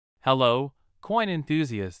Hello, coin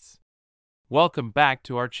enthusiasts. Welcome back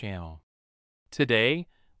to our channel. Today,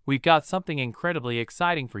 we've got something incredibly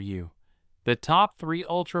exciting for you. The top 3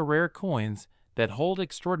 ultra-rare coins that hold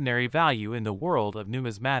extraordinary value in the world of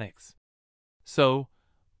numismatics. So,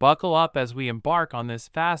 buckle up as we embark on this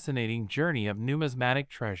fascinating journey of numismatic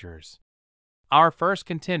treasures. Our first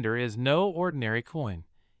contender is no ordinary coin.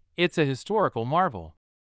 It's a historical marvel.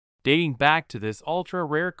 Dating back to this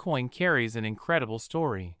ultra-rare coin carries an incredible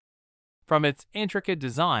story. From its intricate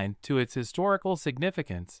design to its historical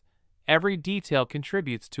significance, every detail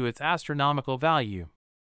contributes to its astronomical value.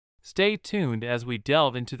 Stay tuned as we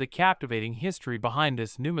delve into the captivating history behind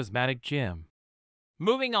this numismatic gem.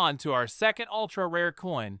 Moving on to our second ultra-rare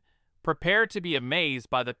coin, prepare to be amazed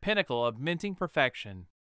by the pinnacle of minting perfection.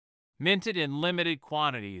 Minted in limited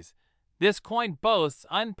quantities, this coin boasts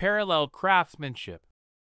unparalleled craftsmanship.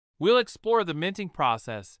 We'll explore the minting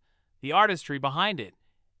process, the artistry behind it,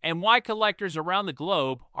 and why collectors around the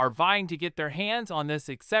globe are vying to get their hands on this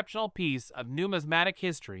exceptional piece of numismatic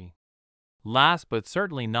history. Last but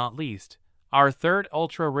certainly not least, our third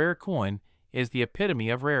ultra-rare coin is the epitome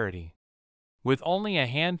of rarity. With only a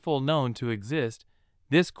handful known to exist,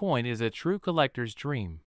 this coin is a true collector's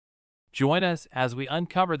dream. Join us as we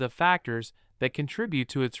uncover the factors that contribute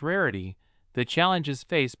to its rarity, the challenges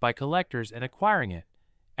faced by collectors in acquiring it,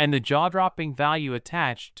 and the jaw-dropping value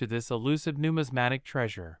attached to this elusive numismatic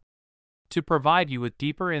treasure. To provide you with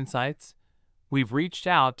deeper insights, we've reached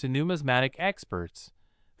out to numismatic experts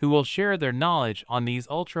who will share their knowledge on these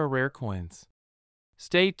ultra-rare coins.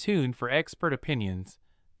 Stay tuned for expert opinions,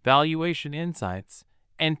 valuation insights,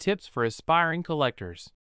 and tips for aspiring collectors.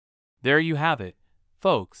 There you have it,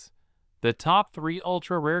 folks, the top 3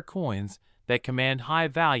 ultra-rare coins that command high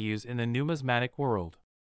values in the numismatic world.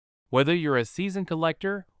 Whether you're a seasoned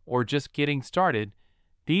collector or just getting started,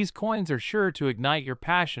 these coins are sure to ignite your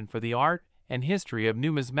passion for the art and history of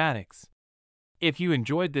numismatics. If you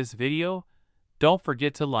enjoyed this video, don't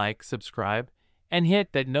forget to like, subscribe, and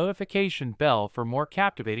hit that notification bell for more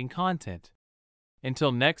captivating content.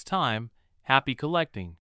 Until next time, happy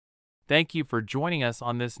collecting. Thank you for joining us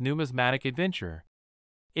on this numismatic adventure.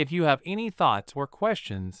 If you have any thoughts or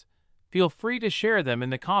questions, feel free to share them in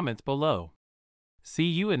the comments below. See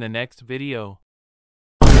you in the next video.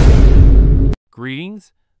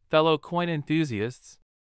 Greetings, fellow coin enthusiasts.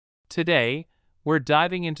 Today, we're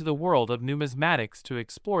diving into the world of numismatics to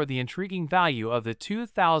explore the intriguing value of the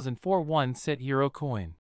 2004 1-cent euro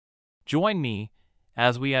coin. Join me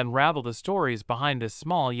as we unravel the stories behind this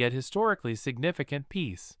small yet historically significant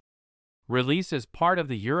piece. Released as part of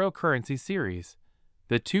the euro currency series,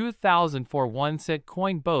 the 2004 1-cent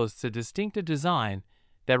coin boasts a distinctive design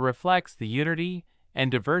that reflects the unity and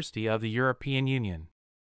diversity of the European Union.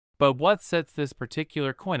 But what sets this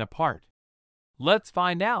particular coin apart? Let's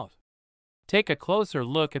find out. Take a closer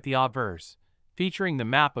look at the obverse, featuring the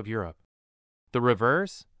map of Europe. The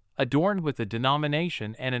reverse, adorned with the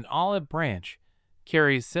denomination and an olive branch,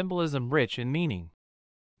 carries symbolism rich in meaning.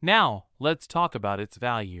 Now, let's talk about its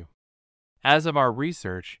value. As of our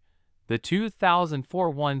research, the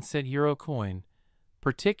 2004 1-cent euro coin,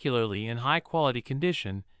 particularly in high-quality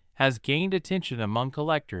condition, has gained attention among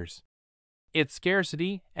collectors. Its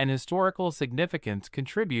scarcity and historical significance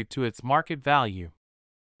contribute to its market value.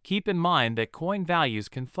 Keep in mind that coin values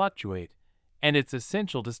can fluctuate, and it's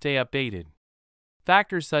essential to stay updated.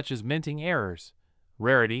 Factors such as minting errors,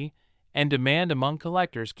 rarity, and demand among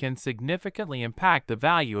collectors can significantly impact the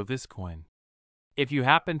value of this coin. If you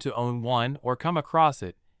happen to own one or come across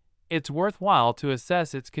it, it's worthwhile to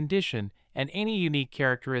assess its condition and any unique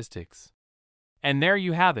characteristics. And there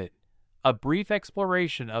you have it, a brief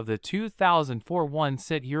exploration of the 2004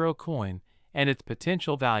 1-cent euro coin and its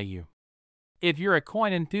potential value. If you're a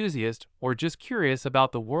coin enthusiast or just curious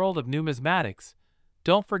about the world of numismatics,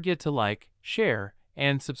 don't forget to like, share,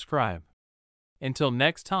 and subscribe. Until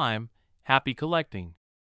next time, happy collecting.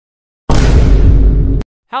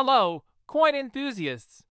 Hello, coin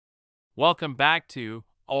enthusiasts! Welcome back to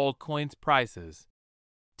Old Coins Prices.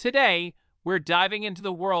 Today, we're diving into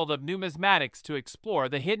the world of numismatics to explore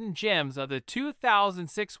the hidden gems of the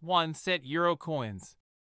 2006 1-cent euro coins.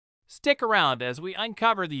 Stick around as we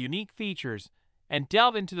uncover the unique features and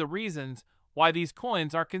delve into the reasons why these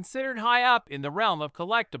coins are considered high up in the realm of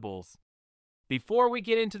collectibles. Before we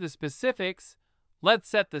get into the specifics, let's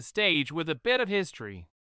set the stage with a bit of history.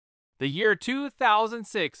 The year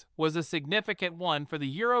 2006 was a significant one for the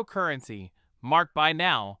euro currency, marked by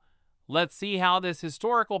now. Let's see how this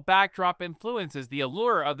historical backdrop influences the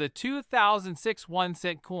allure of the 2006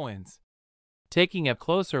 1-cent coins. Taking a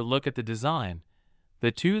closer look at the design,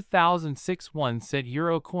 the 2006 1-cent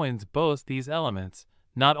euro coins boast these elements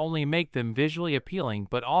not only make them visually appealing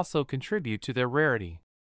but also contribute to their rarity.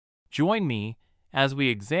 Join me as we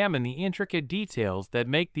examine the intricate details that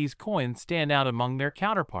make these coins stand out among their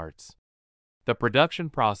counterparts. The production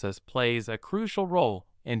process plays a crucial role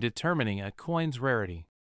in determining a coin's rarity.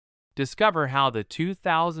 Discover how the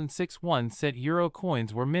 2006 1-cent euro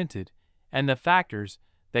coins were minted and the factors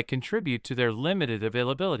that contribute to their limited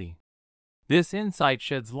availability. This insight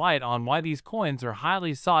sheds light on why these coins are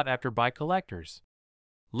highly sought after by collectors.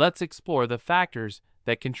 Let's explore the factors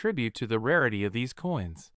that contribute to the rarity of these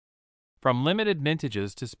coins. From limited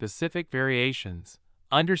mintages to specific variations,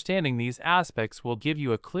 understanding these aspects will give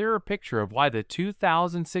you a clearer picture of why the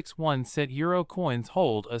 2006 1-cent euro coins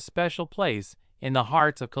hold a special place in the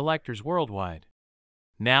hearts of collectors worldwide.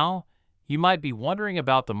 Now, you might be wondering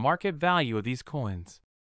about the market value of these coins.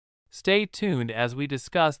 Stay tuned as we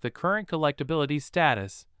discuss the current collectability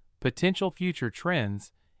status, potential future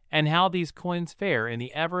trends, and how these coins fare in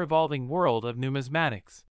the ever-evolving world of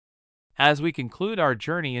numismatics. As we conclude our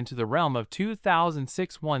journey into the realm of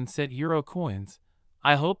 2006 1-cent euro coins,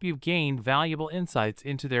 I hope you've gained valuable insights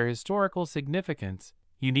into their historical significance,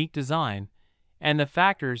 unique design, and the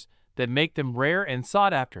factors that make them rare and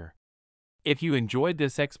sought after. If you enjoyed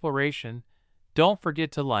this exploration, don't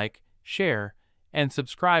forget to like, share, and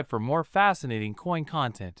subscribe for more fascinating coin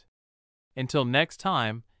content. Until next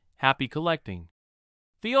time, happy collecting!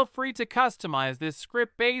 Feel free to customize this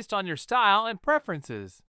script based on your style and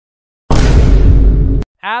preferences.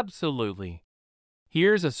 Absolutely.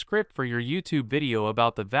 Here's a script for your YouTube video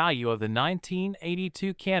about the value of the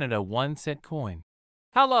 1982 Canada 1-cent coin.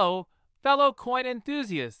 Hello, fellow coin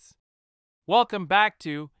enthusiasts. Welcome back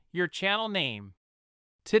to your channel name.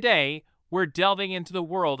 Today, we're delving into the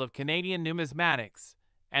world of Canadian numismatics,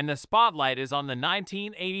 and the spotlight is on the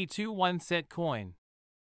 1982 1-cent coin.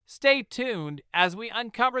 Stay tuned as we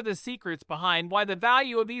uncover the secrets behind why the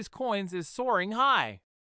value of these coins is soaring high.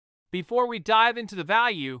 Before we dive into the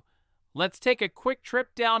value, let's take a quick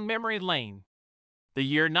trip down memory lane. The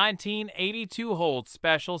year 1982 holds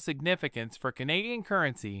special significance for Canadian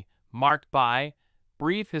currency, marked by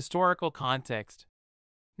brief historical context.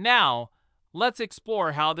 Now, let's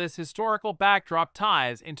explore how this historical backdrop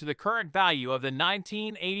ties into the current value of the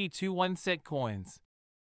 1982 1-cent coins.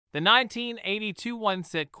 The 1982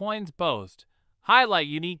 1-cent coins highlight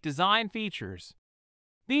unique design features.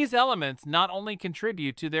 These elements not only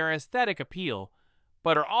contribute to their aesthetic appeal,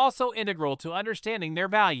 but are also integral to understanding their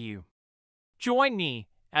value. Join me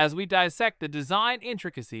as we dissect the design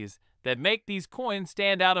intricacies that make these coins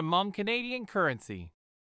stand out among Canadian currency.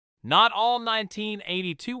 Not all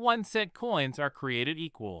 1982 1-cent coins are created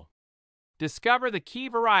equal. Discover the key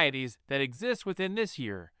varieties that exist within this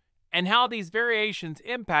year and how these variations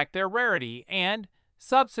impact their rarity and,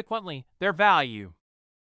 subsequently, their value.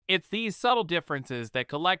 It's these subtle differences that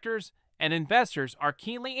collectors and investors are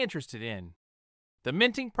keenly interested in. The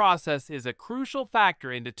minting process is a crucial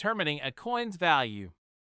factor in determining a coin's value.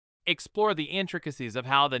 Explore the intricacies of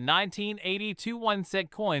how the 1982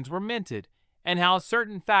 1-cent coins were minted and how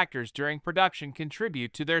certain factors during production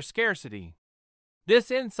contribute to their scarcity.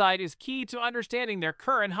 This insight is key to understanding their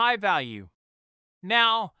current high value.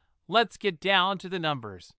 Now, let's get down to the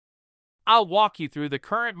numbers. I'll walk you through the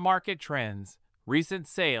current market trends, recent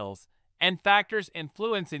sales, and factors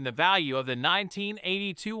influencing the value of the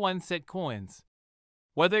 1982 1-cent coins.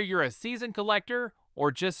 Whether you're a seasoned collector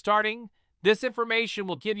or just starting, this information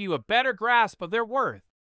will give you a better grasp of their worth.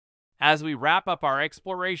 As we wrap up our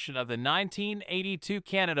exploration of the 1982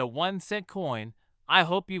 Canada 1-cent coin, I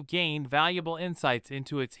hope you've gained valuable insights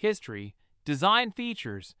into its history, design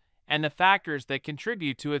features, and the factors that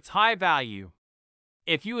contribute to its high value.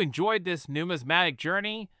 If you enjoyed this numismatic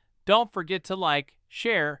journey, don't forget to like,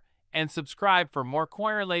 share, and subscribe for more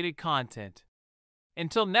coin-related content.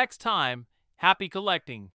 Until next time, happy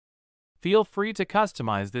collecting! Feel free to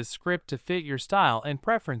customize this script to fit your style and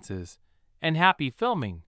preferences, and happy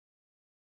filming!